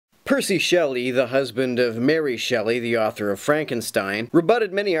Percy Shelley, the husband of Mary Shelley, the author of Frankenstein,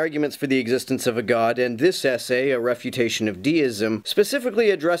 rebutted many arguments for the existence of a god, and this essay, A Refutation of Deism, specifically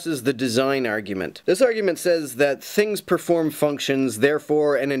addresses the design argument. This argument says that things perform functions,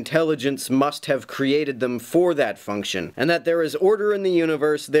 therefore an intelligence must have created them for that function, and that there is order in the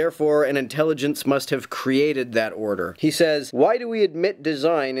universe, therefore an intelligence must have created that order. He says, why do we admit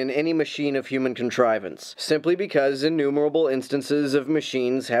design in any machine of human contrivance? Simply because innumerable instances of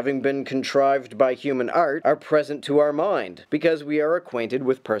machines having been contrived by human art are present to our mind, because we are acquainted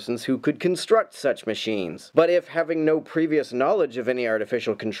with persons who could construct such machines. But if, having no previous knowledge of any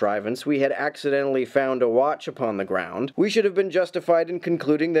artificial contrivance, we had accidentally found a watch upon the ground, we should have been justified in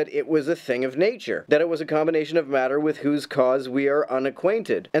concluding that it was a thing of nature, that it was a combination of matter with whose cause we are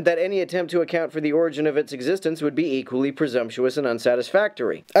unacquainted, and that any attempt to account for the origin of its existence would be equally presumptuous and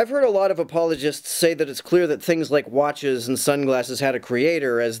unsatisfactory. I've heard a lot of apologists say that it's clear that things like watches and sunglasses had a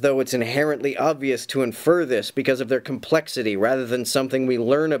creator, as though it's inherently obvious to infer this because of their complexity rather than something we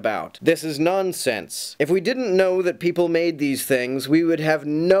learn about. This is nonsense. If we didn't know that people made these things, we would have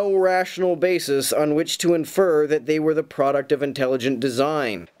no rational basis on which to infer that they were the product of intelligent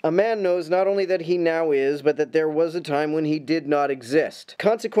design. A man knows not only that he now is, but that there was a time when he did not exist.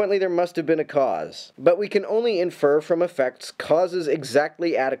 Consequently, there must have been a cause. But we can only infer from effects causes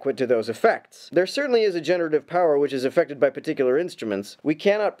exactly adequate to those effects. There certainly is a generative power which is affected by particular instruments. We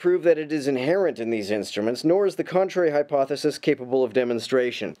cannot prove that it is inherent in these instruments, nor is the contrary hypothesis capable of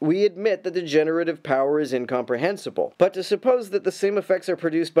demonstration. We admit that the generative power is incomprehensible, but to suppose that the same effects are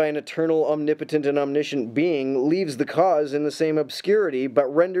produced by an eternal, omnipotent, and omniscient being leaves the cause in the same obscurity,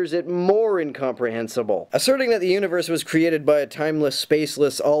 but renders it more incomprehensible. Asserting that the universe was created by a timeless,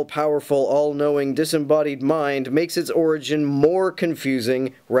 spaceless, all-powerful, all-knowing, disembodied mind makes its origin more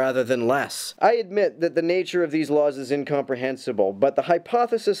confusing rather than less. I admit that the nature of these laws is incomprehensible, but the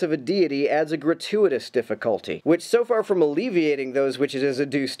hypothesis of a deity adds a gratuitous difficulty, which so far from alleviating those which it is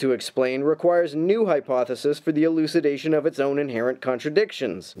adduced to explain, requires new hypothesis for the elucidation of its own inherent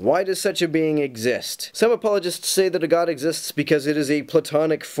contradictions. Why does such a being exist? Some apologists say that a god exists because it is a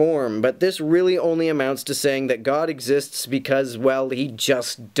platonic form, but this really only amounts to saying that God exists because, well, he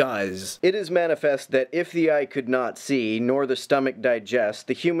just does. It is manifest that if the eye could not see, nor the stomach digest,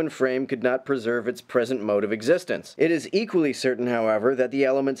 the human frame could not preserve its present mode of existence. It is equally certain, however, that the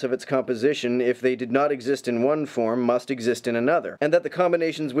elements of its composition, if they did not exist in one form, must exist in another, and that the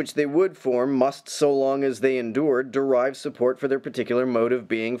combinations which they would form must, so long as they endured, derive support for their particular mode of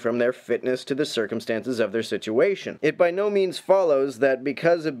being from their fitness to the circumstances of their situation. It by no means follows that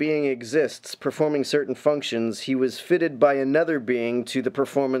because a being exists performing certain functions, he was fitted by another being to the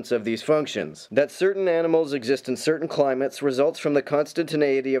performance of these functions. That certain animals exist in certain climates results from the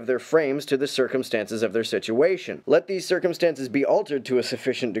constantaneity of their frames to the circumstances of their situation. Let these circumstances be altered to a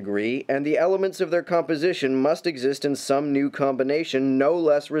sufficient degree, and the elements of their composition must exist in some new combination no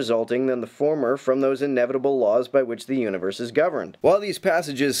less resulting than the former from those inevitable laws by which the universe is governed. While these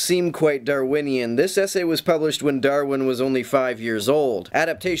passages seem quite Darwinian, this essay was published when Darwin was only 5 years old.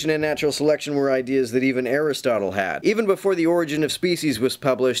 Adaptation and natural selection were ideas that even Aristotle had. Even before The Origin of Species was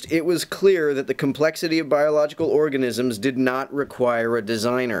published, it was clear that the complexity of biological organisms did not require a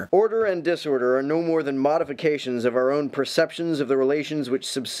designer. Order and disorder are no more than modifications of our own perceptions of the relations which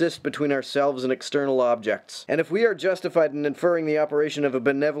subsist between ourselves and external objects. And if we are justified in inferring the operation of a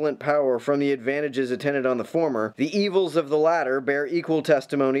benevolent power from the advantages attendant on the former, the evils of the latter bear equal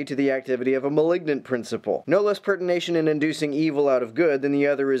testimony to the activity of a malignant principle. No less pertinacient in inducing evil out of good than the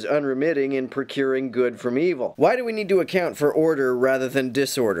other is unremitting in procuring good from evil. Why do we need to account for order rather than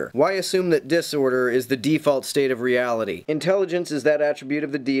disorder? Why assume that disorder is the default state of reality? Intelligence is that attribute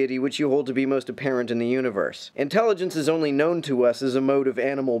of the deity which you hold to be most apparent in the universe. Intelligence is only known to us as a mode of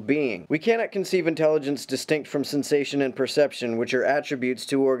animal being. We cannot conceive intelligence distinct from sensation and perception, which are attributes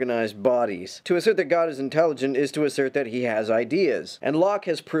to organized bodies. To assert that God is intelligent is to assert that he has ideas, and Locke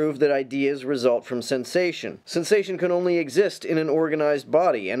has proved that ideas result from sensation. Sensation can only exist in an organized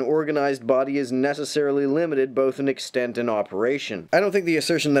body. An organized body is necessarily limited both in extent and operation. I don't think the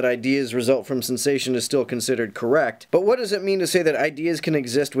assertion that ideas result from sensation is still considered correct, but what does it mean to say that ideas can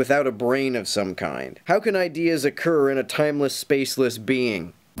exist without a brain of some kind? How can ideas occur in a timeless, spaceless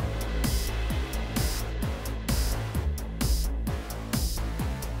being?